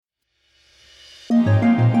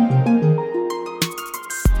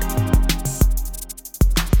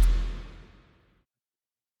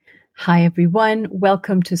Hi, everyone.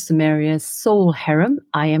 Welcome to Samaria's Soul Harem.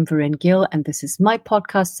 I am Varen Gill, and this is my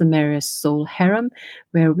podcast, Samaria's Soul Harem,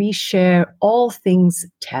 where we share all things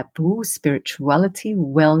taboo, spirituality,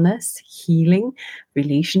 wellness, healing,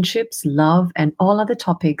 relationships, love, and all other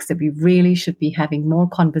topics that we really should be having more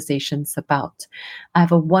conversations about. I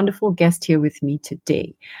have a wonderful guest here with me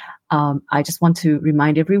today. I just want to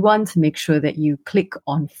remind everyone to make sure that you click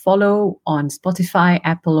on follow on Spotify,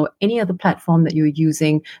 Apple, or any other platform that you're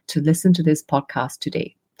using to listen to this podcast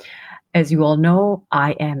today. As you all know,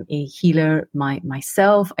 I am a healer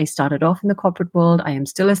myself. I started off in the corporate world. I am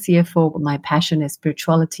still a CFO, but my passion is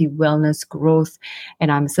spirituality, wellness, growth, and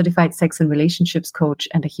I'm a certified sex and relationships coach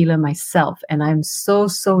and a healer myself. And I'm so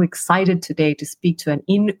excited today to speak to an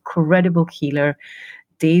incredible healer,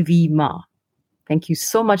 Devi Ma. Thank you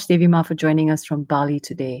so much, Devi Ma, for joining us from Bali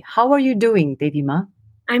today. How are you doing, Devi Ma?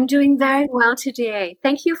 I'm doing very well today.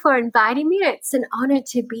 Thank you for inviting me. It's an honor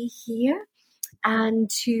to be here and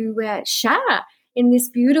to share in this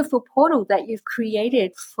beautiful portal that you've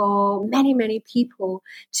created for many, many people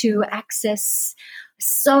to access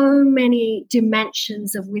so many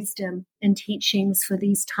dimensions of wisdom and teachings for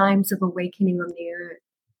these times of awakening on the earth.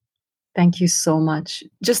 Thank you so much.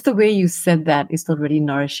 Just the way you said that is already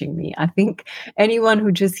nourishing me. I think anyone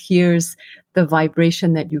who just hears the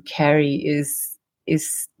vibration that you carry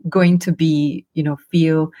is going to be,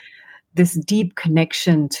 feel this deep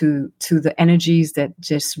connection to the energies that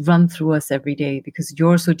just run through us every day, because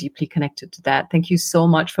you're so deeply connected to that. Thank you so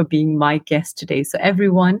much for being my guest today. So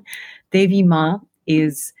everyone, Devi Ma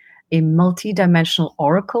is a multi-dimensional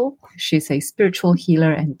oracle. She's a spiritual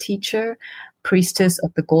healer and teacher, priestess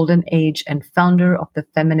of the golden age, and founder of the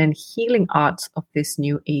feminine healing arts of this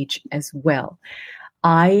new age as well.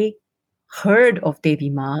 I heard of Devi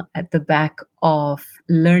Ma at the back of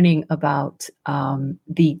learning about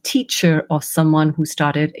the teacher of someone who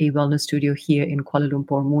started a wellness studio here in Kuala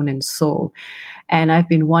Lumpur, Moon and Soul. And I've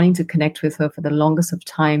been wanting to connect with her for the longest of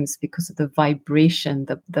times because of the vibration,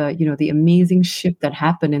 the amazing shift that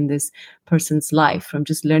happened in this person's life from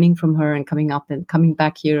just learning from her and coming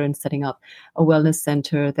back here and setting up a wellness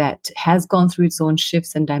center that has gone through its own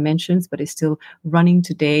shifts and dimensions, but is still running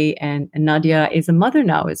today. And Nadia is a mother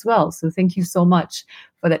now as well. So thank you so much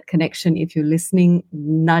for that connection. If you're listening,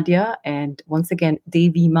 Nadia, and once again,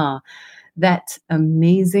 Devi Ma, that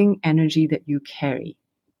amazing energy that you carry.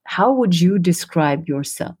 How would you describe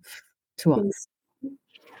yourself to us?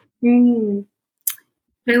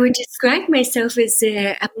 I would describe myself as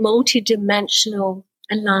a multidimensional,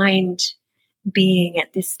 aligned being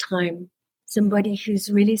at this time. Somebody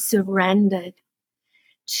who's really surrendered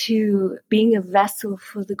to being a vessel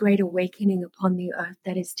for the great awakening upon the earth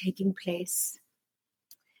that is taking place.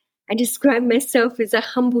 I describe myself as a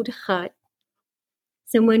humbled heart,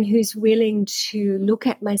 someone who's willing to look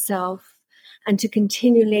at myself and to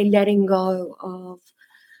continually letting go of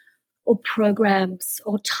or programs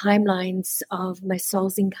or timelines of my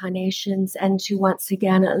soul's incarnations, and to once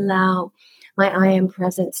again allow my I am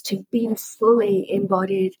presence to be fully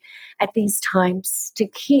embodied at these times, to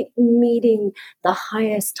keep meeting the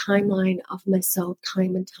highest timeline of my soul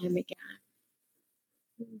time and time again.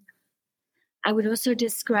 I would also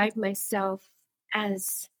describe myself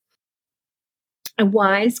as a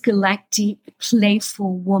wise, galactic,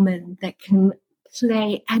 playful woman that can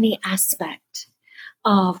play any aspect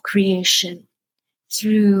of creation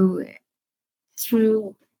through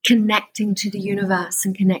connecting to the universe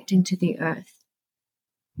and connecting to the earth.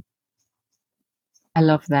 I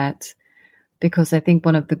love that, because I think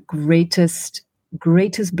one of the greatest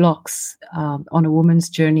blocks on a woman's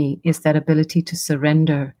journey is that ability to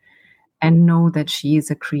surrender and know that she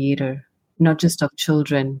is a creator, not just of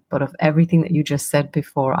children, but of everything that you just said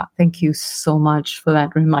before. Thank you so much for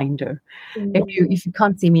that reminder. Mm-hmm. If you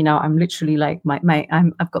can't see me now, I'm literally like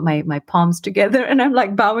I've got my palms together and I'm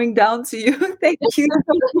like bowing down to you. Thank you.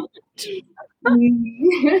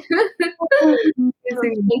 Amazing.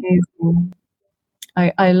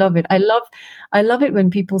 I love it. I love it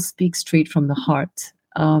when people speak straight from the heart.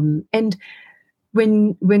 And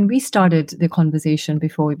when we started the conversation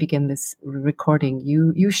before we began this recording,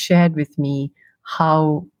 you shared with me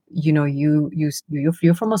how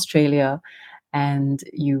you're from Australia and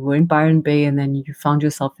you were in Byron Bay, and then you found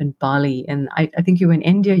yourself in Bali, and I think you were in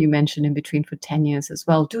India, you mentioned, in between for 10 years as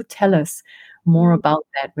well. Do tell us more about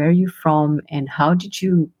that. Where are you from, and how did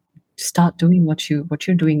you start doing what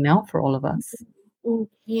you're doing now for all of us?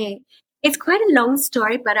 Okay. It's quite a long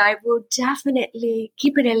story, but I will definitely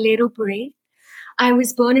keep it a little brief. I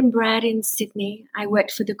was born and bred in Sydney. I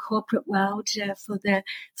worked for the corporate world for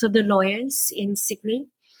the lawyers in Sydney,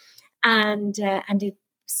 and did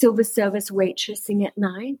silver service waitressing at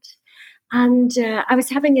night. And I was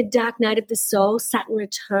having a dark night of the soul, Saturn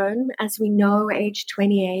return, as we know, age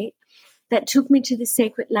 28, that took me to the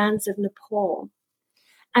sacred lands of Nepal.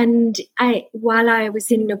 And while I was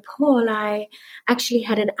in Nepal, I actually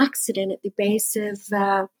had an accident at the base of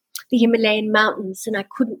the Himalayan mountains, and I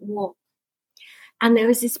couldn't walk. And there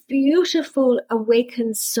was this beautiful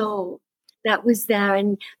awakened soul that was there.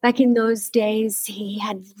 And back in those days, he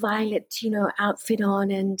had violet, outfit on.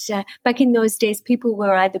 And back in those days, people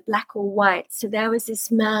were either black or white. So there was this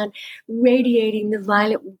man radiating the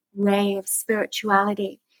violet ray of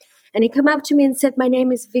spirituality. And he came up to me and said, "My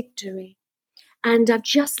name is Victory, and I've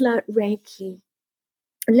just learnt Reiki.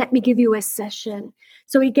 Let me give you a session."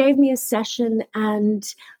 So he gave me a session, and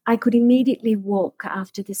I could immediately walk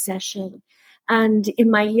after the session. And in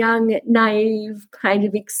my young, naive, kind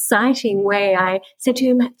of exciting way, I said to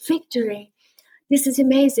him, "Victory, this is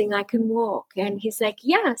amazing. I can walk." And he's like,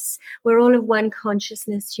 "Yes, we're all of one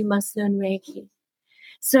consciousness. You must learn Reiki."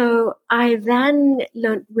 So I then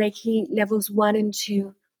learned Reiki levels 1 and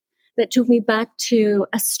 2. That took me back to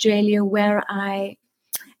Australia, where I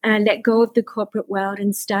let go of the corporate world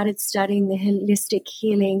and started studying the holistic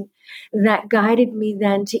healing that guided me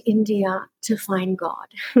then to India to find God.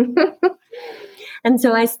 And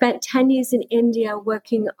so I spent 10 years in India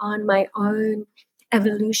working on my own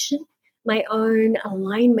evolution, my own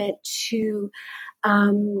alignment to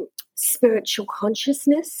spiritual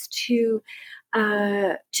consciousness, to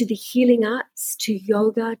the healing arts, to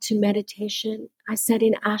yoga, to meditation. I sat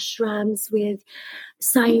in ashrams with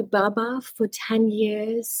Sai Baba for 10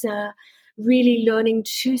 years, really learning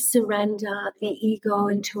to surrender the ego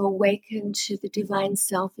and to awaken to the divine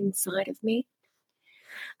self inside of me.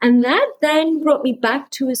 And that then brought me back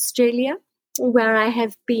to Australia, where I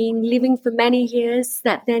have been living for many years.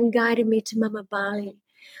 That then guided me to Mama Bali,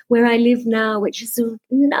 where I live now, which is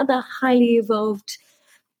another highly evolved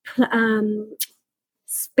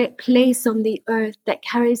place on the earth that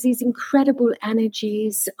carries these incredible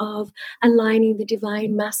energies of aligning the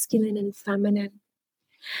divine masculine and feminine.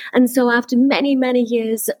 And so after many, many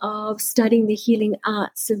years of studying the healing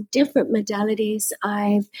arts of different modalities,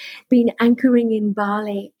 I've been anchoring in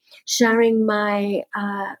Bali, sharing my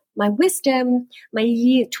wisdom,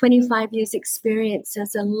 my 25 years experience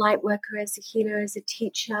as a light worker, as a healer, as a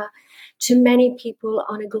teacher, to many people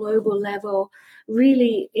on a global level,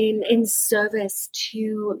 really in service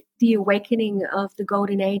to the awakening of the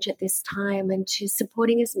golden age at this time, and to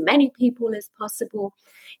supporting as many people as possible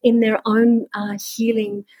in their own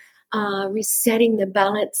healing, resetting the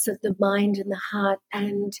balance of the mind and the heart,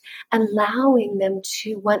 and allowing them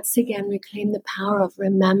to once again reclaim the power of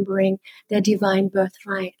remembering their divine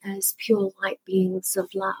birthright as pure light beings of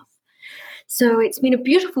love. So it's been a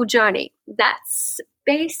beautiful journey. That's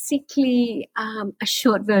basically a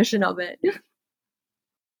short version of it.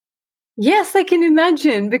 Yes, I can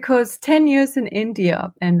imagine, because 10 years in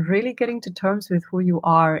India and really getting to terms with who you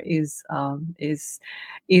are is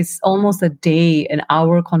almost a day, an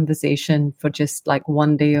hour conversation for just like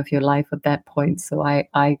one day of your life at that point. So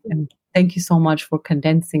and thank you so much for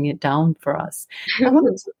condensing it down for us. I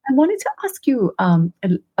wanted to ask you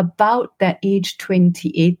about that age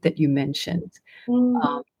 28 that you mentioned,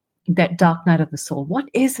 that dark night of the soul. What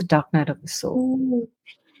is a dark night of the soul?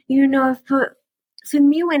 For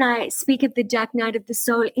me, when I speak of the dark night of the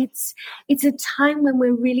soul, it's a time when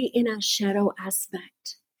we're really in our shadow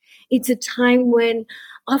aspect. It's a time when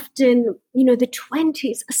often, the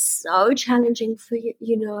 20s are so challenging for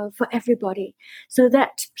for everybody. So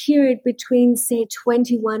that period between, say,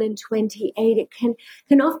 21 and 28, it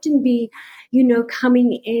can often be,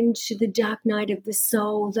 coming into the dark night of the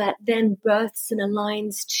soul that then births and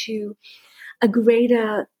aligns to a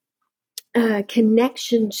greater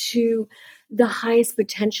connection to the highest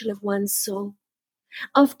potential of one's soul.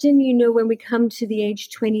 Often, when we come to the age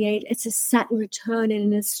 28, it's a Saturn return,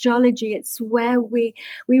 and in astrology, it's where we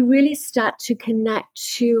really start to connect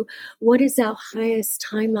to what is our highest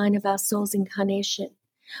timeline of our soul's incarnation,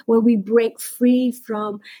 where we break free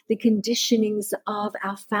from the conditionings of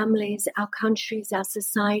our families, our countries, our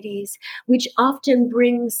societies, which often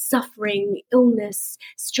brings suffering, illness,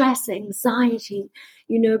 stress, anxiety,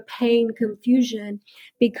 pain, confusion,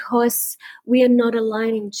 because we are not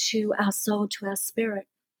aligning to our soul, to our spirit.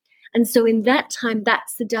 And so in that time,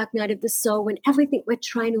 that's the dark night of the soul, when everything we're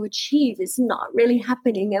trying to achieve is not really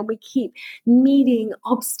happening, and we keep meeting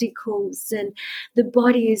obstacles, and the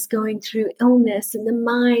body is going through illness, and the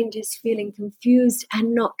mind is feeling confused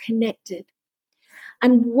and not connected.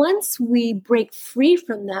 And once we break free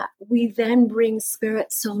from that, we then bring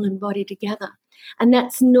spirit, soul, and body together. And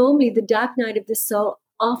that's normally the dark night of the soul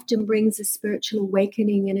often brings a spiritual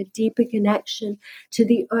awakening and a deeper connection to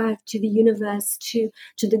the earth, to the universe, to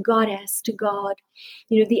the goddess, to God,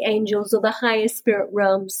 the angels or the higher spirit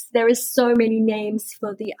realms. There are so many names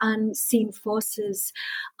for the unseen forces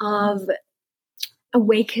of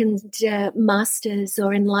awakened masters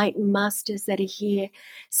or enlightened masters that are here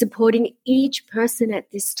supporting each person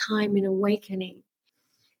at this time in awakening.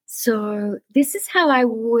 So this is how I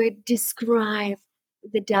would describe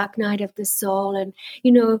the dark night of the soul, and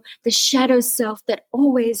the shadow self that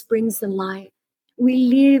always brings the light. We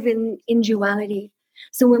live in duality.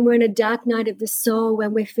 So when we're in a dark night of the soul,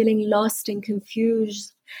 when we're feeling lost and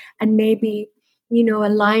confused and maybe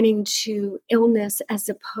aligning to illness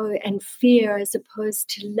and fear as opposed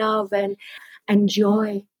to love and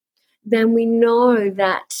joy, then we know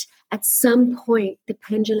that at some point the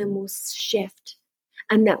pendulum will shift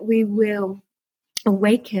and that we will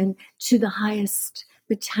awaken to the highest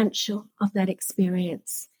potential of that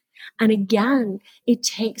experience. And again, it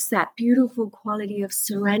takes that beautiful quality of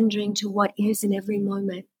surrendering to what is in every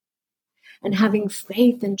moment and having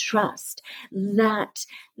faith and trust that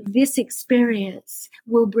this experience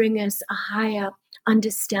will bring us a higher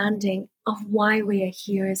understanding of why we are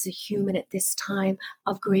here as a human at this time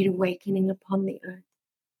of great awakening upon the earth.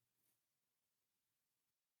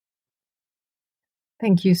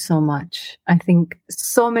 Thank you so much. I think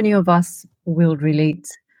so many of us will relate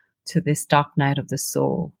to this dark night of the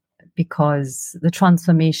soul because the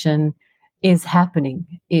transformation is happening.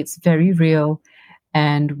 It's very real.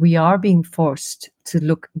 And we are being forced to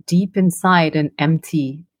look deep inside and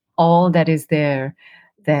empty all that is there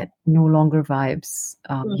that no longer vibes.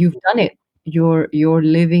 You've done it. You're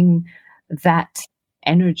living that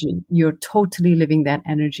energy. You're totally living that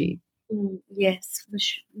energy. Yes, for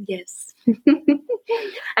sure. Yes.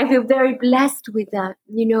 I feel very blessed with that,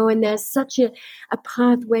 and there's such a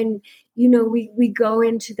path when, we go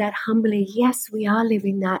into that humbly. Yes, we are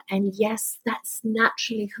living that. And yes, that's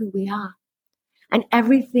naturally who we are. And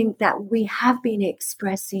everything that we have been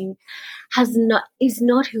expressing is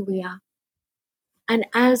not who we are. And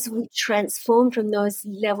as we transform from those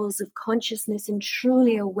levels of consciousness and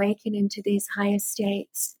truly awaken into these higher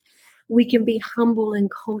states, we can be humble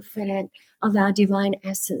and confident of our divine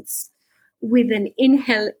essence with an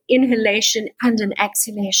inhalation and an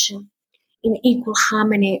exhalation in equal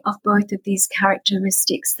harmony of both of these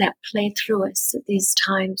characteristics that play through us at these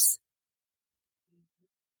times.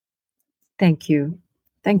 Thank you.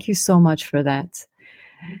 Thank you so much for that.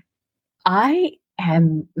 I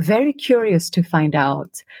am very curious to find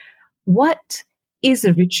out, what is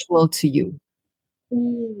a ritual to you?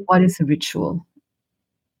 What is a ritual?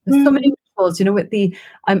 There's so many rituals,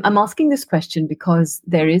 I'm asking this question because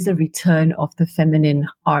there is a return of the feminine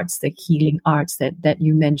arts, the healing arts that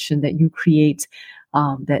you mentioned, that you create,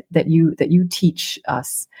 that you teach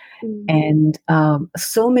us. And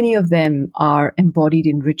so many of them are embodied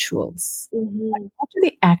in rituals. What do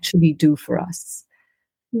they actually do for us?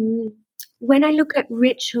 When I look at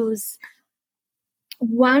rituals,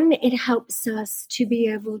 one, it helps us to be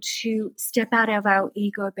able to step out of our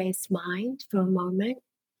ego-based mind for a moment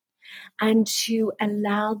and to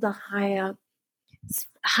allow the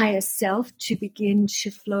higher self to begin to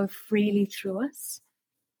flow freely through us.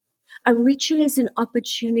 A ritual is an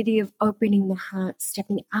opportunity of opening the heart,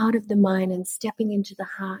 stepping out of the mind and stepping into the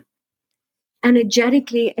heart.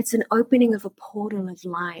 Energetically, it's an opening of a portal of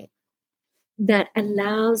light that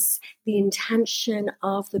allows the intention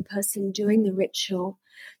of the person doing the ritual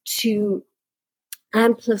to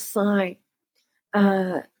amplify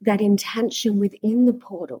that intention within the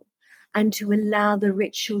portal and to allow the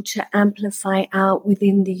ritual to amplify out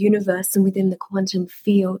within the universe and within the quantum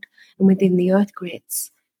field and within the earth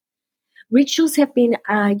grids. Rituals have been,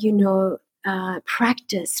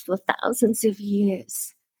 practiced for thousands of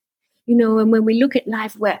years. And when we look at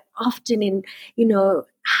life, we're often in,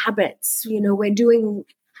 habits. We're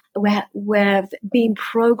being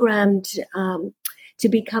programmed to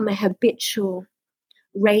become a habitual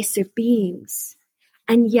race of beings.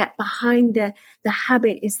 And yet behind the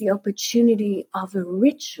habit is the opportunity of a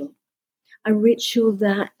ritual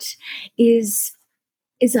that is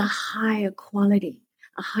a higher quality,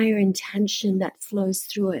 a higher intention that flows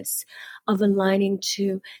through us, of aligning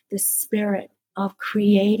to the spirit of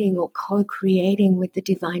creating or co-creating with the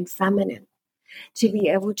divine feminine, to be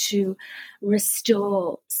able to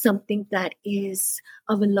restore something that is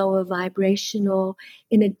of a lower vibration or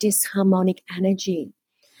in a disharmonic energy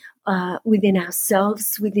within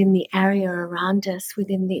ourselves, within the area around us,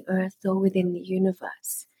 within the earth or within the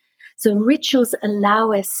universe. So rituals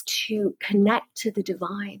allow us to connect to the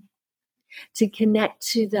divine, to connect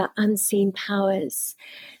to the unseen powers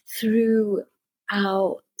through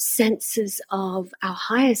our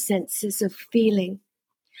higher senses of feeling,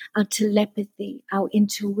 our telepathy, our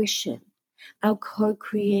intuition, our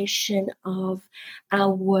co-creation of our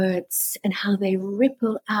words and how they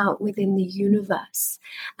ripple out within the universe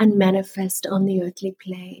and manifest on the earthly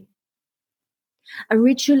plane. A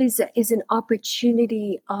ritual is an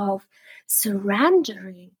opportunity of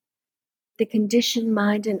surrendering the conditioned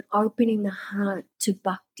mind and opening the heart to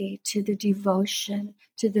bhakti, to the devotion,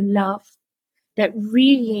 to the love that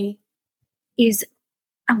really is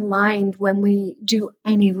aligned when we do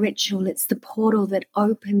any ritual. It's the portal that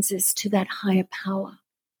opens us to that higher power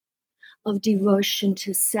of devotion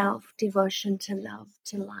to self, devotion to love,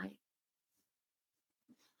 to light.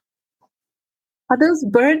 Are those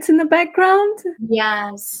birds in the background?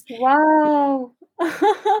 Yes. Wow.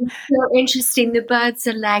 So interesting. The birds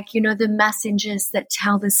are like, the messengers that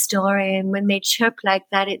tell the story. And when they chirp like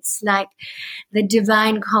that, it's like the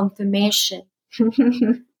divine confirmation.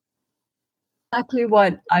 Exactly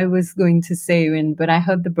what I was going to say but I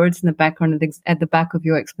heard the birds in the background at the back of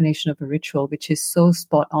your explanation of a ritual, which is so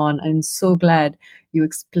spot on. I'm so glad you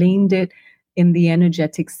explained it in the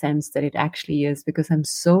energetic sense that it actually is, because I'm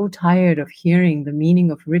so tired of hearing the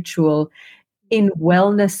meaning of ritual in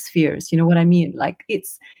wellness spheres. You know what I mean? Like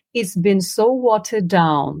it's been so watered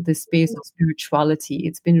down, the space of spirituality.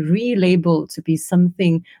 It's been relabeled to be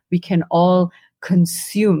something we can all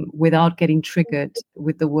consume without getting triggered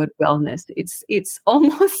with the word wellness. It's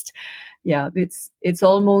almost it's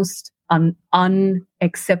almost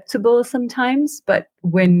unacceptable sometimes. But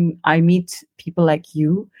when I meet people like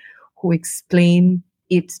you who explain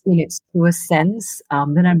it in its truest sense,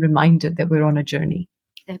 then I'm reminded that we're on a journey.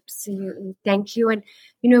 Absolutely. Thank you. And,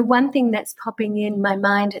 one thing that's popping in my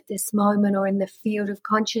mind at this moment or in the field of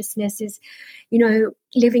consciousness is,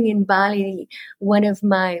 living in Bali, one of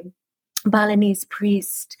my Balinese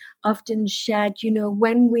priests often shared,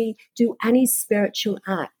 when we do any spiritual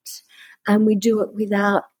act and we do it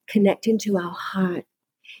without connecting to our heart,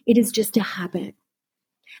 it is just a habit.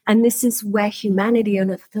 And this is where humanity on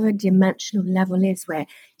a third dimensional level is, where,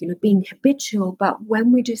 being habitual. But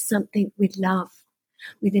when we do something with love,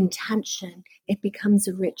 with intention, it becomes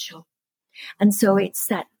a ritual. And so it's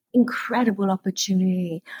that incredible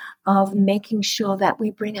opportunity of making sure that we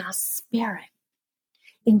bring our spirit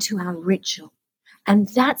into our ritual. And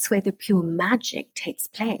that's where the pure magic takes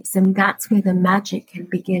place. And that's where the magic can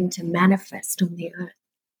begin to manifest on the earth.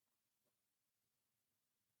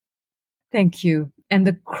 Thank you. And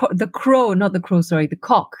the cock,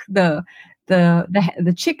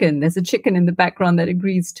 the chicken. There's a chicken in the background that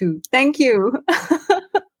agrees too. Thank you.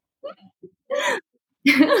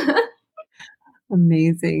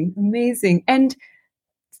 Amazing, amazing. And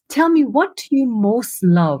tell me, what do you most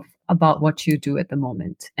love about what you do at the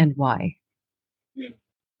moment, and why?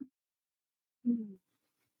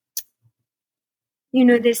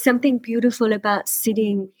 There's something beautiful about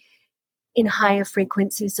sitting in higher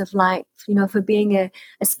frequencies of light. For being a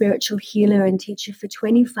spiritual healer and teacher for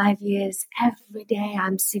 25 years, every day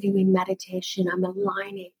I'm sitting in meditation. I'm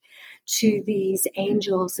aligning to these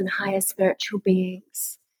angels and higher spiritual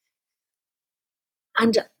beings.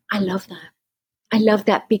 And I love that. I love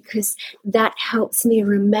that because that helps me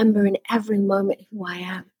remember in every moment who I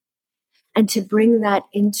am, and to bring that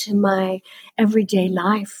into my everyday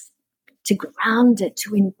life, to ground it,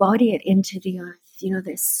 to embody it into the earth.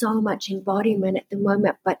 There's so much embodiment at the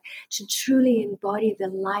moment, but to truly embody the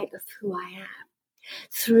light of who I am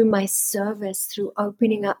through my service, through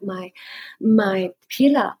opening up my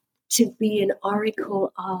pillar to be an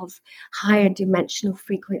oracle of higher dimensional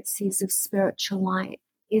frequencies of spiritual light,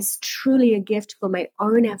 is truly a gift for my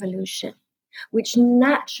own evolution, which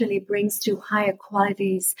naturally brings to higher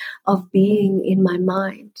qualities of being in my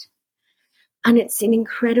mind. And it's an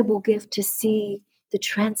incredible gift to see the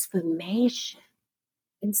transformation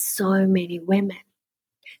in so many women,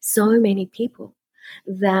 so many people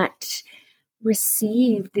that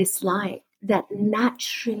receive this light, that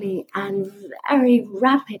naturally and very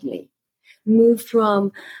rapidly move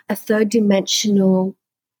from a third dimensional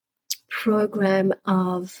program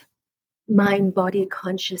of mind-body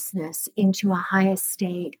consciousness into a higher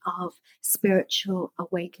state of spiritual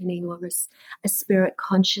awakening, or a spirit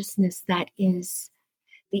consciousness that is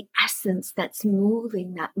the essence that's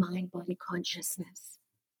moving that mind-body consciousness.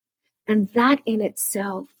 And that in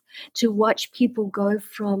itself, to watch people go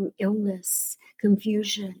from illness,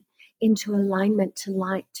 confusion, into alignment to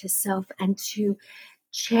light, to self, and to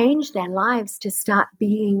change their lives, to start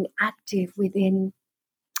being active within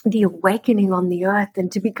the awakening on the earth,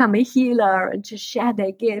 and to become a healer and to share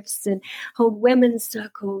their gifts and hold women's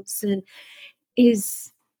circles, and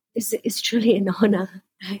is truly an honor,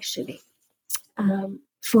 actually.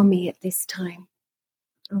 for me at this time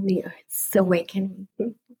on the earth's awakening.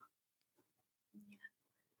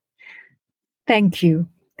 Thank you.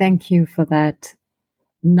 Thank you for that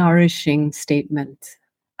nourishing statement.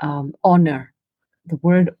 Honor, the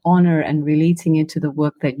word honor, and relating it to the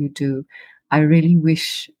work that you do. I really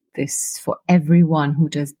wish this for everyone who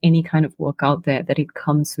does any kind of work out there, that it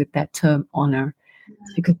comes with that term honor.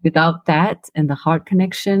 Because without that and the heart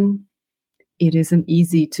connection, it isn't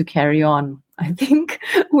easy to carry on. I think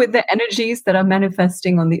with the energies that are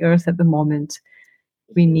manifesting on the earth at the moment,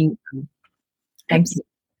 we need them. Thank you.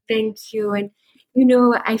 Thank you. And,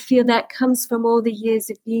 I feel that comes from all the years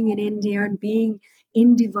of being in India and being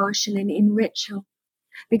in devotion and in ritual.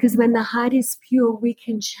 Because when the heart is pure, we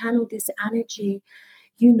can channel this energy,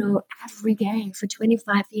 every day for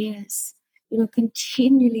 25 years,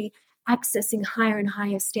 continually accessing higher and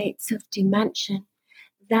higher states of dimension.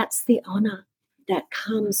 That's the honor that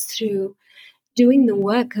comes through doing the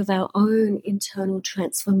work of our own internal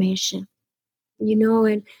transformation.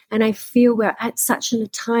 And I feel we're at such a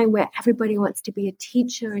time where everybody wants to be a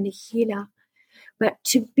teacher and a healer, but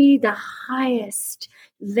to be the highest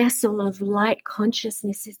vessel of light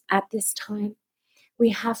consciousness at this time, we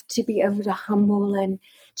have to be able to humble and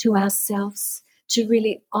to ourselves to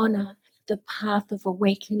really honor the path of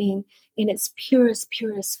awakening in its purest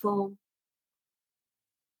form.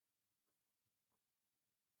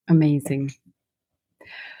 Amazing.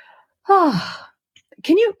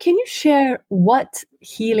 Can you share what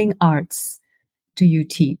healing arts do you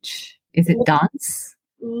teach? Is it dance?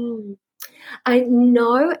 I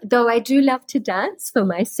know, though I do love to dance for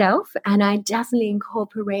myself, and I definitely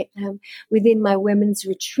incorporate them within my women's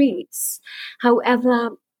retreats.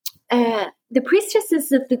 However, the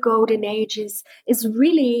Priestesses of the Golden Ages is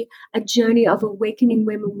really a journey of awakening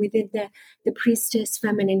women within the priestess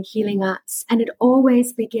feminine healing arts. And it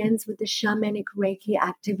always begins with the shamanic Reiki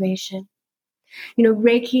activation.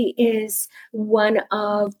 Reiki is one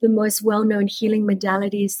of the most well-known healing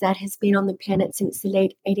modalities that has been on the planet since the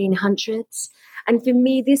late 1800s. And for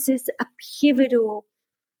me, this is a pivotal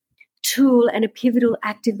tool and a pivotal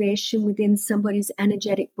activation within somebody's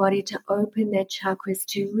energetic body to open their chakras,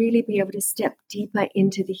 to really be able to step deeper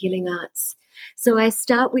into the healing arts. So I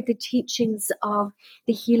start with the teachings of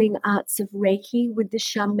the healing arts of Reiki, with the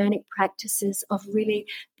shamanic practices of really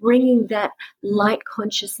bringing that light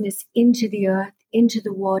consciousness into the earth, into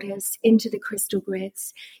the waters, into the crystal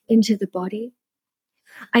grids, into the body.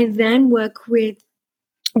 I then work with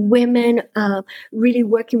women, really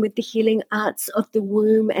working with the healing arts of the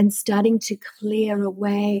womb and starting to clear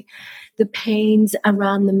away the pains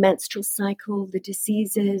around the menstrual cycle, the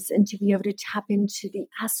diseases, and to be able to tap into the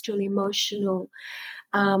astral emotional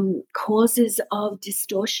causes of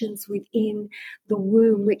distortions within the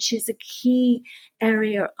womb, which is a key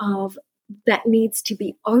area of that needs to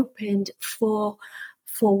be opened for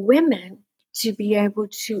women to be able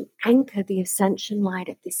to anchor the ascension light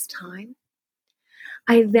at this time.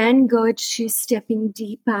 I then go to stepping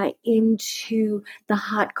deeper into the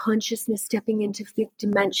heart consciousness, stepping into fifth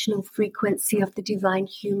dimensional frequency of the divine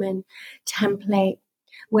human template,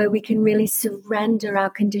 where we can really surrender our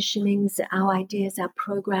conditionings, our ideas, our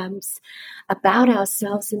programs about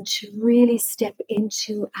ourselves, and to really step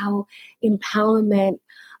into our empowerment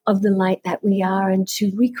of the light that we are, and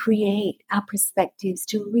to recreate our perspectives,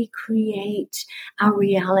 to recreate our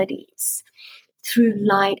realities through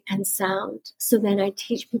light and sound. So then I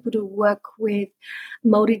teach people to work with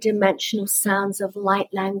multidimensional sounds of light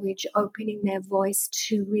language, opening their voice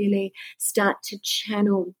to really start to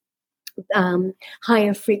channel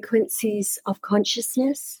higher frequencies of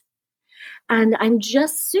consciousness. And I'm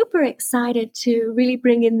just super excited to really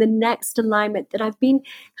bring in the next alignment that I've been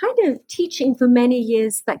kind of teaching for many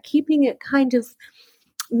years, but keeping it kind of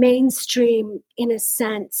mainstream in a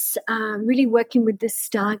sense, really working with the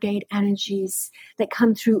Stargate energies that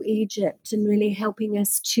come through Egypt and really helping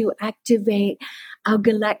us to activate our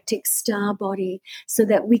galactic star body so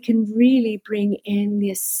that we can really bring in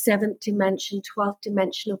this 7th dimension, 12th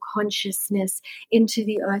dimensional consciousness into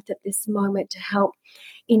the earth at this moment to help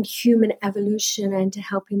in human evolution and to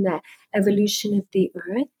help in the evolution of the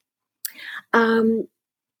earth.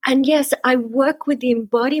 And yes, I work with the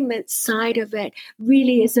embodiment side of it.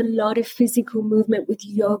 Really is a lot of physical movement with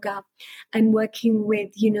yoga and working with,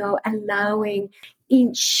 allowing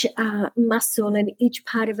each muscle and each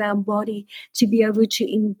part of our body to be able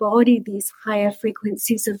to embody these higher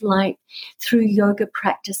frequencies of light through yoga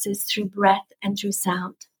practices, through breath and through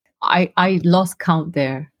sound. I lost count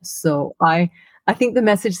there. So I think the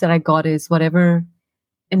message that I got is whatever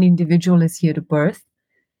an individual is here to birth,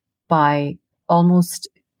 by almost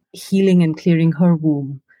healing and clearing her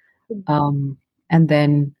womb, and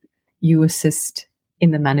then you assist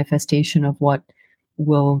in the manifestation of what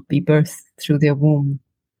will be birthed through their womb.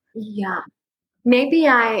 Yeah. Maybe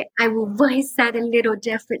I will voice that a little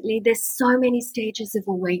differently. There's so many stages of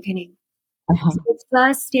awakening. Uh-huh. So the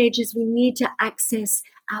first stage is we need to access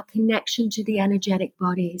our connection to the energetic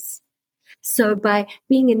bodies. So by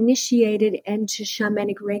being initiated into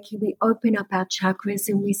shamanic Reiki, we open up our chakras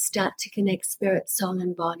and we start to connect spirit, soul,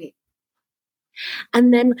 and body.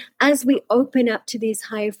 And then as we open up to these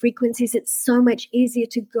higher frequencies, it's so much easier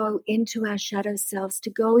to go into our shadow selves, to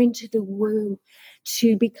go into the womb,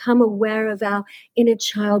 to become aware of our inner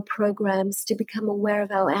child programs, to become aware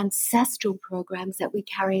of our ancestral programs that we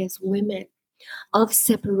carry as women, of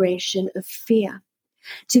separation, of fear,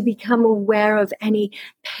 to become aware of any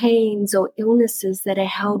pains or illnesses that are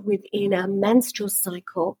held within our menstrual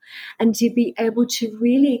cycle, and to be able to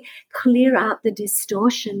really clear out the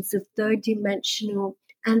distortions of third dimensional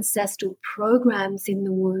ancestral programs in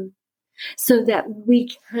the womb, so that we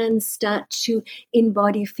can start to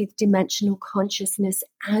embody fifth dimensional consciousness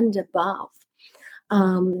and above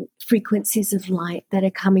frequencies of light that are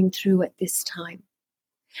coming through at this time.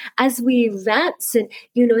 As we advance, and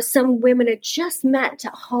some women are just meant to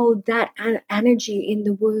hold that energy in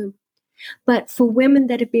the womb. But for women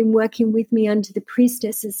that have been working with me under the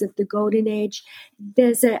priestesses of the golden age,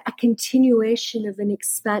 there's a continuation of an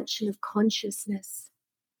expansion of consciousness.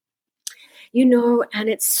 And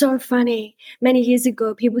it's so funny. Many years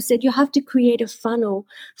ago, people said, you have to create a funnel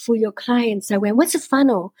for your clients. I went, what's a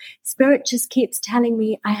funnel? Spirit just keeps telling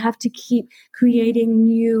me I have to keep creating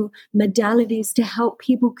new modalities to help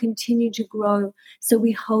people continue to grow. So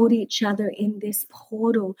we hold each other in this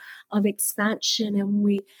portal of expansion, and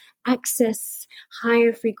we access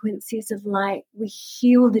higher frequencies of light. We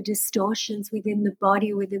heal the distortions within the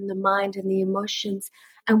body, within the mind, and the emotions,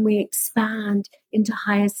 and we expand into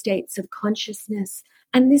higher states of consciousness.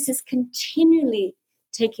 And this is continually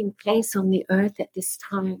taking place on the earth at this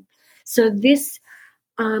time. So this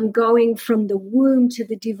going from the womb to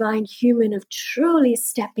the divine human, of truly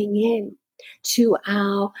stepping in to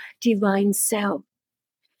our divine self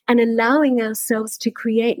and allowing ourselves to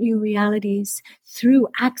create new realities through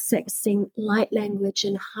accessing light language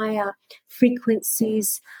and higher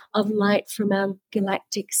frequencies of light from our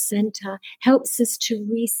galactic center helps us to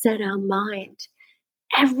reset our mind.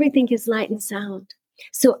 Everything is light and sound.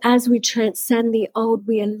 So as we transcend the old,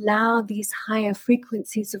 we allow these higher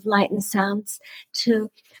frequencies of light and sounds to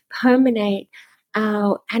permeate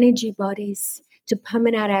our energy bodies, to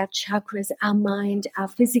permeate our chakras, our mind, our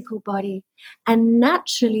physical body. And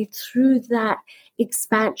naturally, through that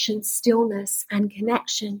expansion, stillness, and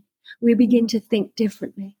connection, we begin to think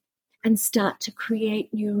differently and start to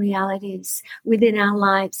create new realities within our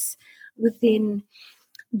lives, within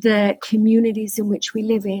the communities in which we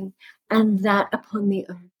live in, and that upon the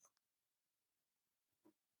earth.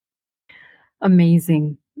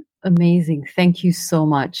 Amazing. Amazing. Thank you so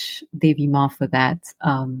much, Devi Ma, for that.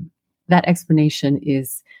 That explanation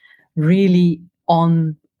is really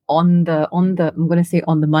on the I'm going to say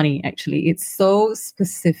on the money. Actually, it's so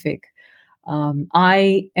specific.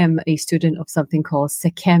 I am a student of something called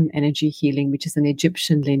Sekhem energy healing, which is an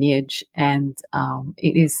Egyptian lineage, and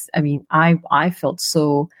it is. I mean, I felt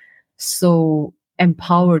so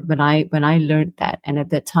empowered when I learned that, and at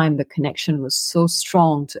that time the connection was so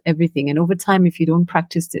strong to everything. And over time, if you don't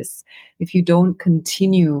practice this, if you don't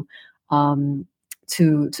continue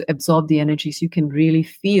to absorb the energies, you can really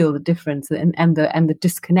feel the difference and the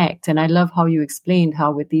disconnect. And I love how you explained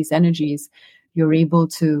how with these energies you're able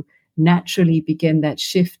to naturally begin that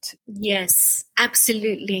shift. Yes,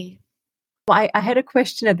 absolutely. I had a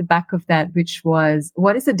question at the back of that, which was,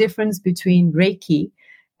 what is the difference between Reiki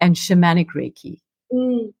and shamanic Reiki?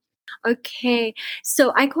 Okay,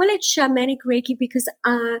 so I call it shamanic Reiki because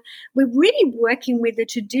we're really working with the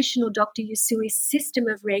traditional Dr. Yusui system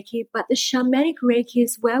of Reiki, but the shamanic Reiki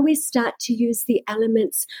is where we start to use the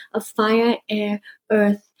elements of fire, air,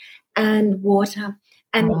 earth, and water.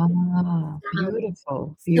 And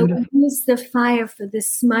beautiful. So we use the fire for the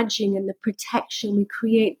smudging and the protection. We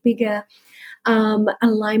create bigger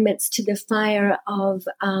alignments to the fire of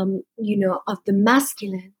the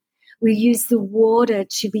masculine. We use the water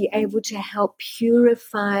to be able to help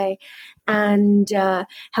purify and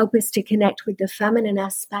help us to connect with the feminine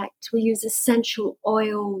aspect. We use essential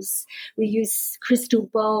oils. We use crystal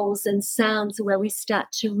bowls and sounds where we start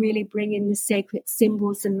to really bring in the sacred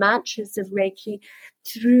symbols and mantras of Reiki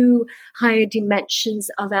through higher dimensions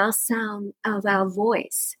of our sound, of our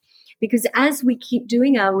voice. Because as we keep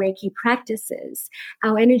doing our Reiki practices,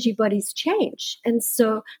 our energy bodies change. And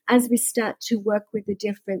so as we start to work with the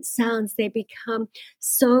different sounds, they become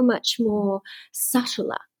so much more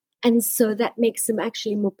subtler. And so that makes them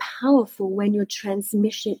actually more powerful when you're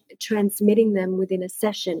transmitting them within a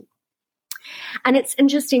session. And it's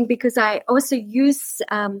interesting because I also use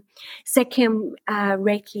Sekhem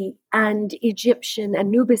Reiki and Egyptian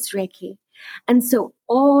Anubis Reiki. And so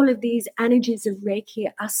all of these energies of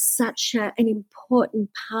Reiki are such an important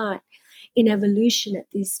part in evolution at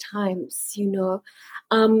these times, you know.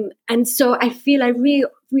 And so I feel I really,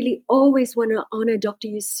 really always want to honor Dr.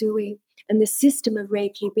 Yusui and the system of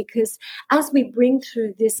Reiki, because as we bring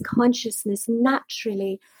through this consciousness,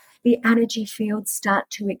 naturally, the energy fields start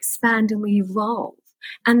to expand and we evolve.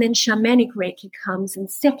 And then shamanic Reiki comes, and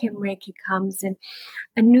Sekhem Reiki comes, and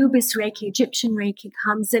Anubis Reiki, Egyptian Reiki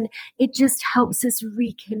comes, and it just helps us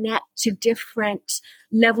reconnect to different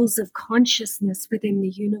levels of consciousness within the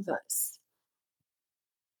universe.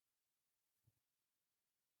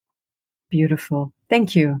 Beautiful.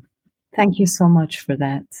 Thank you. Thank you so much for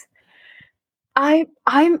that.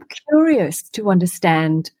 I'm curious to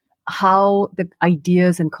understand how the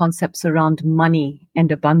ideas and concepts around money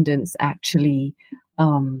and abundance actually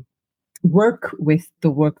work with the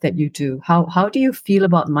work that you do. How do you feel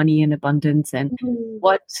about money and abundance, and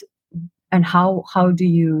what and how do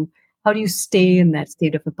you stay in that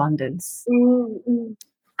state of abundance?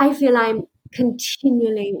 I feel I'm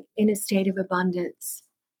continually in a state of abundance.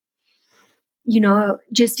 You know,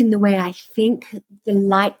 just in the way I think, the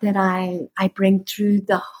light that I bring through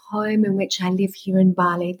the home in which I live here in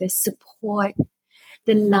Bali, the support,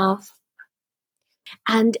 the love.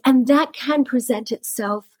 And that can present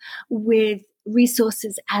itself with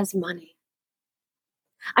resources as money.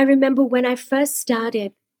 I remember when I first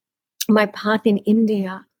started my path in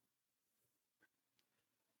India,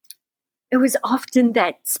 it was often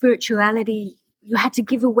that spirituality, you had to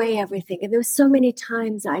give away everything. And there were so many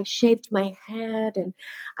times I shaved my head and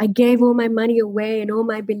I gave all my money away and all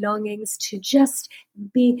my belongings to just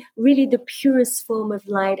be really the purest form of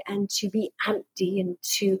light and to be empty and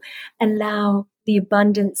to allow the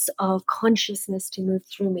abundance of consciousness to move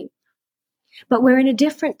through me. But we're in a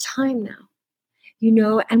different time now, you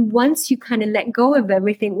know, and once you kind of let go of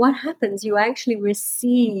everything, what happens? You actually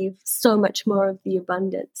receive so much more of the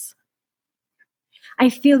abundance. I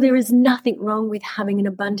feel there is nothing wrong with having an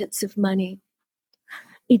abundance of money.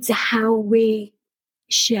 It's how we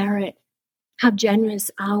share it. How generous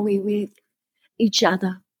are we with each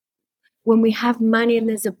other? When we have money and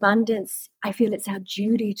there's abundance, I feel it's our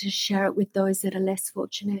duty to share it with those that are less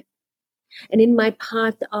fortunate. And in my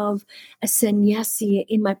path of a sannyasi,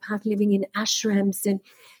 in my path living in ashrams and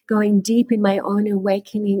going deep in my own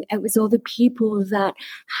awakening, it was all the people that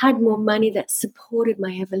had more money that supported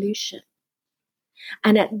my evolution.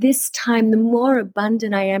 And at this time, the more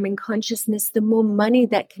abundant I am in consciousness, the more money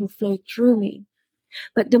that can flow through me.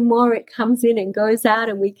 But the more it comes in and goes out,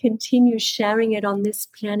 and we continue sharing it on this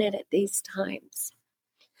planet at these times.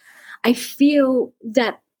 I feel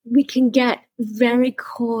that we can get very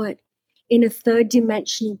caught in a third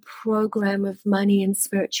dimensional program of money and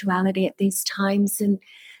spirituality at these times, and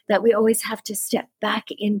that we always have to step back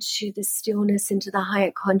into the stillness, into the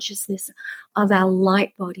higher consciousness of our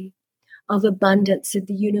light body, of abundance of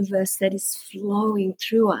the universe that is flowing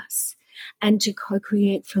through us, and to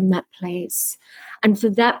co-create from that place. And for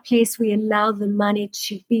that place, we allow the money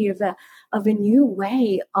to be of a new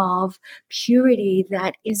way of purity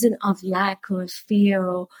that isn't of lack or of fear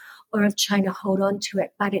or of trying to hold on to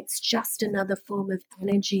it, but it's just another form of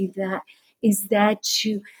energy that is there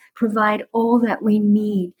to provide all that we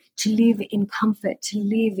need to live in comfort, to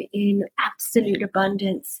live in absolute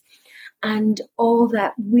abundance, and all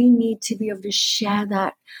that we need to be able to share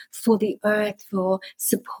that for the earth, for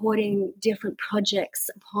supporting different projects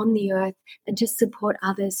upon the earth, and to support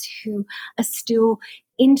others who are still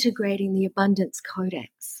integrating the abundance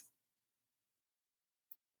codex.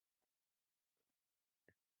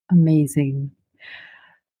 Amazing.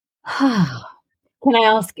 Can I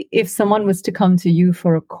ask, if someone was to come to you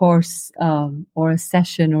for a course or a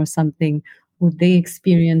session or something, would they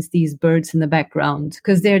experience these birds in the background?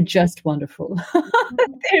 Because they're just wonderful.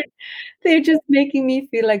 they're just making me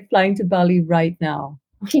feel like flying to Bali right now.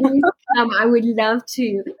 I would love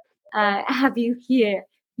to have you here.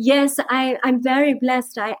 Yes, I'm very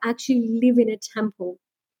blessed. I actually live in a temple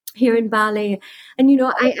here in Bali. And, you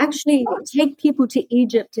know, I actually take people to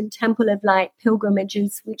Egypt in Temple of Light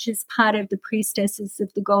pilgrimages, which is part of the priestesses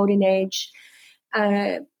of the Golden Age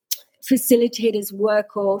facilitators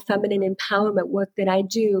work or feminine empowerment work that I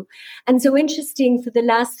do. And so interesting, for the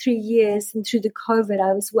last 3 years and through the COVID,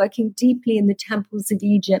 I was working deeply in the temples of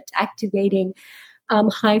Egypt, activating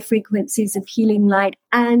high frequencies of healing light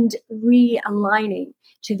and realigning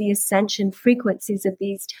to the ascension frequencies of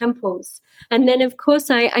these temples. And then, of course,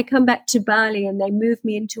 I come back to Bali and they move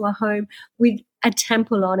me into a home with a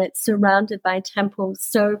temple on it, surrounded by temples.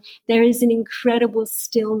 So there is an incredible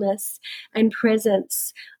stillness and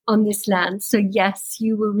presence on this land. So yes,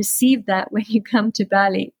 you will receive that when you come to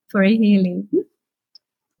Bali for a healing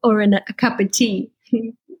or a cup of tea.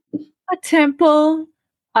 A temple.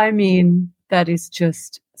 I mean, that is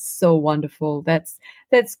just so wonderful. That's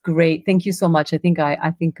great. Thank you so much. I think I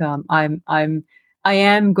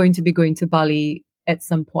am going to be going to Bali at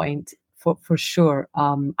some point for sure.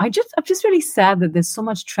 I'm just really sad that there's so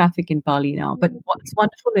much traffic in Bali now. But what's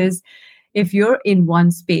wonderful is if you're in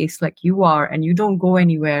one space like you are and you don't go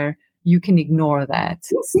anywhere, you can ignore that.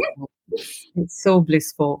 So it's so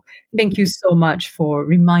blissful. Thank you so much for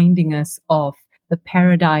reminding us of the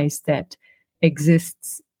paradise that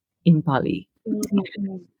exists in Bali.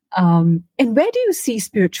 Mm-hmm. And where do you see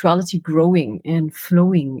spirituality growing and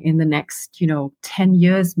flowing in the next, 10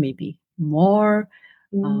 years, maybe more,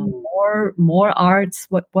 more arts?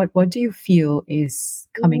 What do you feel is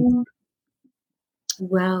coming?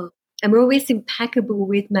 Well, I'm always impeccable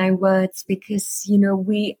with my words because,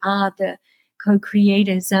 we are the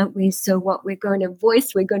co-creators, aren't we? So what we're going to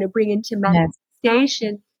voice, we're going to bring into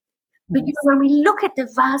manifestation. But when we look at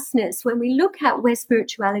the vastness, when we look at where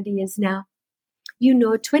spirituality is now,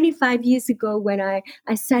 25 years ago when I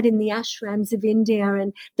sat in the ashrams of India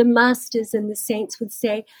and the masters and the saints would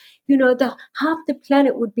say, the half the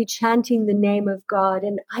planet would be chanting the name of God.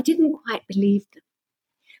 And I didn't quite believe them.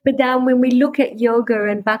 But then when we look at yoga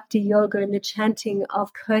and bhakti yoga and the chanting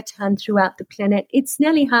of kirtan throughout the planet, it's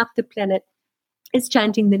nearly half the planet is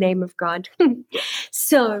chanting the name of God.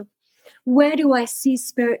 So where do I see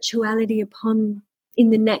spirituality in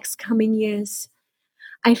the next coming years?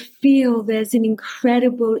 I feel there's an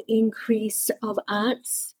incredible increase of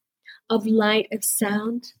arts, of light, of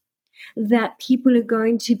sound, that people are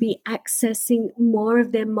going to be accessing more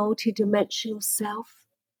of their multidimensional self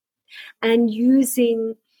and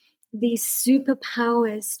using these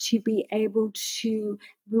superpowers to be able to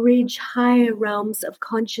bridge higher realms of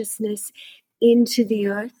consciousness into the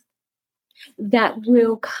earth that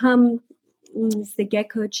will come, as the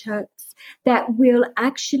gecko chirps, that will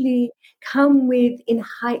actually come with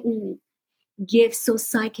heightened gifts or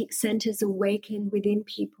psychic centers awakened within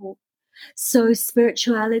people. So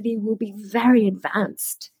spirituality will be very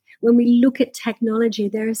advanced. When we look at technology,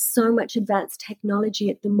 there is so much advanced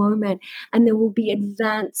technology at the moment, and there will be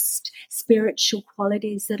advanced spiritual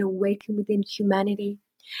qualities that awaken within humanity.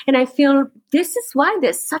 And I feel this is why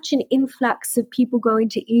there's such an influx of people going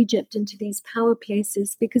to Egypt and to these power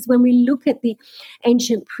places, because when we look at the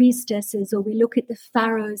ancient priestesses or we look at the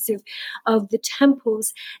pharaohs of the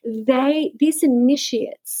temples, these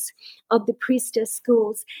initiates of the priestess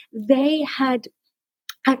schools, they had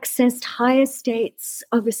accessed higher states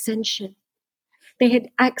of ascension. They had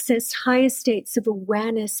accessed higher states of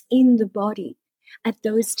awareness in the body at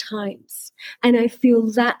those times. And I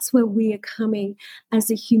feel that's where we are coming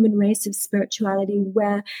as a human race of spirituality,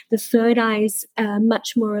 where the third eye is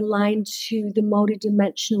much more aligned to the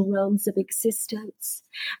multidimensional realms of existence,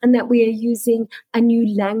 and that we are using a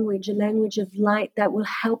new language, a language of light that will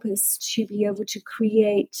help us to be able to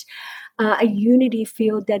create a unity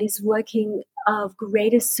field that is working of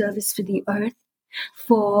greater service for the earth,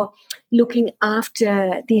 for looking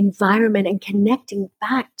after the environment and connecting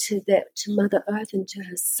back to Mother Earth and to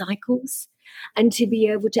her cycles, and to be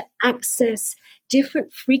able to access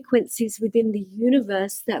different frequencies within the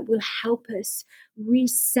universe that will help us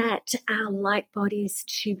reset our light bodies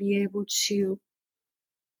to be able to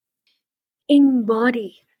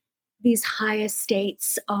embody these higher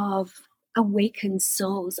states of awakened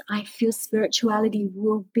souls. I feel spirituality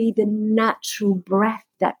will be the natural breath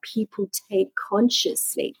that people take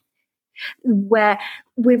consciously, where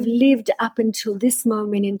we've lived up until this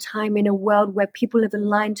moment in time in a world where people have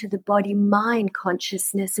aligned to the body-mind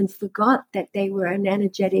consciousness and forgot that they were an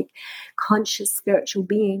energetic, conscious, spiritual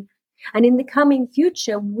being. And in the coming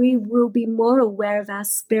future, we will be more aware of our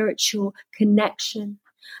spiritual connection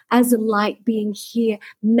as a light being here,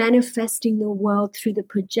 manifesting the world through the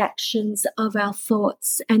projections of our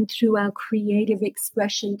thoughts and through our creative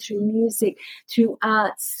expression, through music, through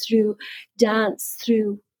arts, through dance,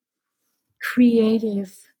 through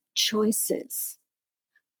creative choices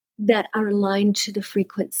that are aligned to the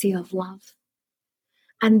frequency of love.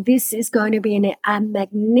 And this is going to be a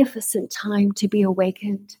magnificent time to be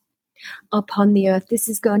awakened. upon the earth. This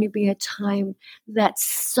is going to be a time that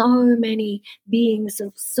so many beings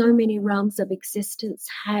of so many realms of existence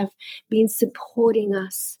have been supporting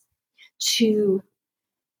us to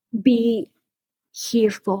be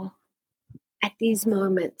here for at these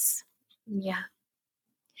moments. Yeah.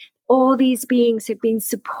 All these beings have been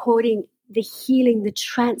supporting the healing, the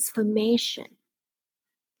transformation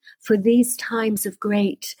for these times of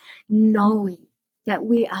great knowing that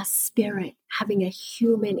we are spirit having a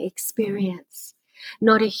human experience,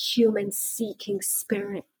 not a human seeking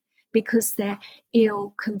spirit because they're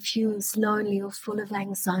ill, confused, lonely, or full of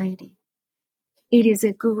anxiety. It is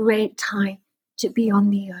a great time to be on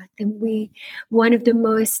the earth. And one of the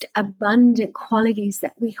most abundant qualities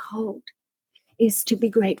that we hold is to be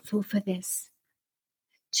grateful for this,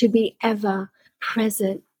 to be ever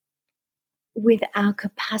present with our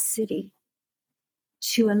capacity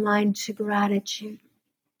to align to gratitude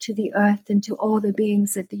to the earth and to all the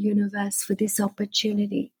beings of the universe for this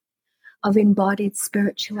opportunity of embodied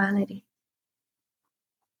spirituality.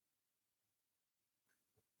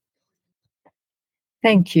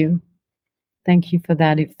 Thank you. Thank you for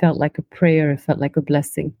that. It felt like a prayer. It felt like a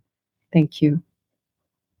blessing. Thank you.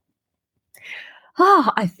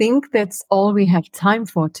 I think that's all we have time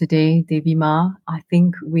for today, Devi Ma. I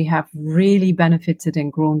think we have really benefited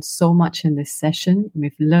and grown so much in this session.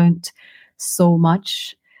 We've learned so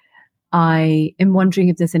much. I am wondering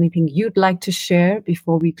if there's anything you'd like to share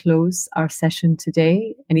before we close our session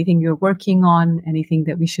today. Anything you're working on, anything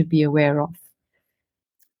that we should be aware of?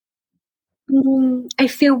 I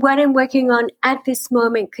feel what I'm working on at this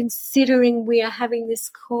moment, considering we are having this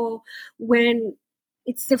call when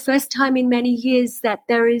it's the first time in many years that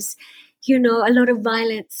there is, a lot of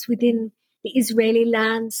violence within the Israeli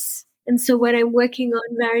lands. And so what I'm working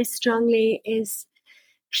on very strongly is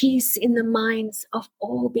peace in the minds of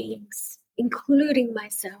all beings, including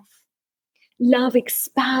myself. Love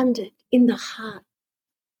expanded in the heart,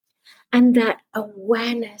 and that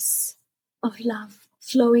awareness of love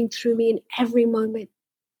flowing through me in every moment,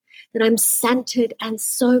 that I'm centered and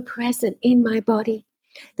so present in my body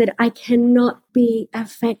that I cannot be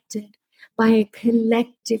affected by a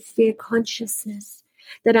collective fear consciousness,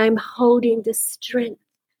 that I'm holding the strength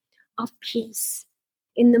of peace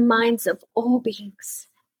in the minds of all beings.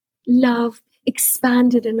 Love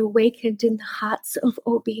expanded and awakened in the hearts of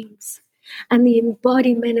all beings, and the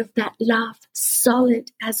embodiment of that love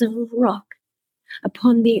solid as a rock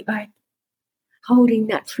upon the earth, holding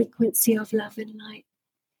that frequency of love and light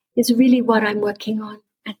is really what I'm working on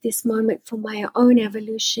at this moment for my own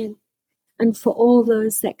evolution and for all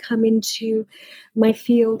those that come into my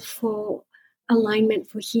field for alignment,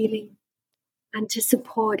 for healing, and to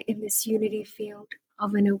support in this unity field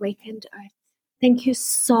of an awakened earth. Thank you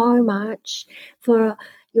so much for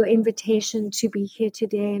your invitation to be here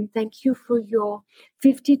today, and thank you for your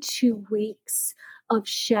 52 weeks of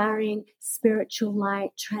sharing spiritual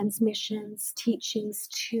light transmissions, teachings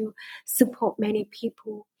to support many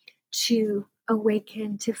people to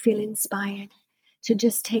awaken, to feel inspired, to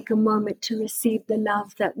just take a moment to receive the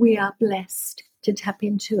love that we are blessed to tap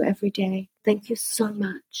into every day. Thank you so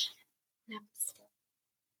much. Namaste.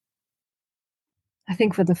 I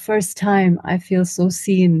think for the first time, I feel so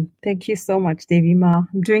seen. Thank you so much, Devi Ma.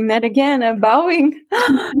 I'm doing that again. I'm bowing.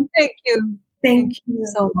 Thank you. Thank you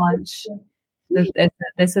so much.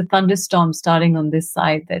 There's a thunderstorm starting on this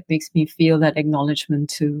side that makes me feel that acknowledgement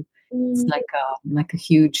too. It's like a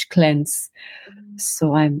huge cleanse.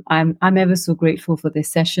 So I'm ever so grateful for this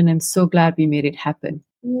session. I'm so glad we made it happen.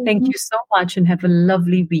 Thank you so much and have a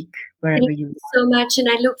lovely week wherever you are. Thank you so much, and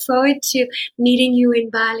I look forward to meeting you in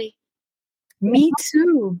Bali. Me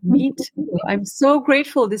too. Me too. I'm so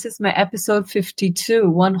grateful. This is my episode 52.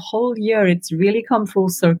 One whole year. It's really come full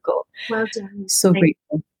circle. Well done. So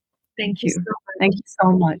grateful. Thank you so much. Thank you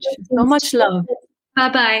so much. So much love.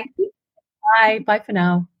 Bye-bye. Bye. Bye for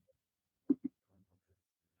now.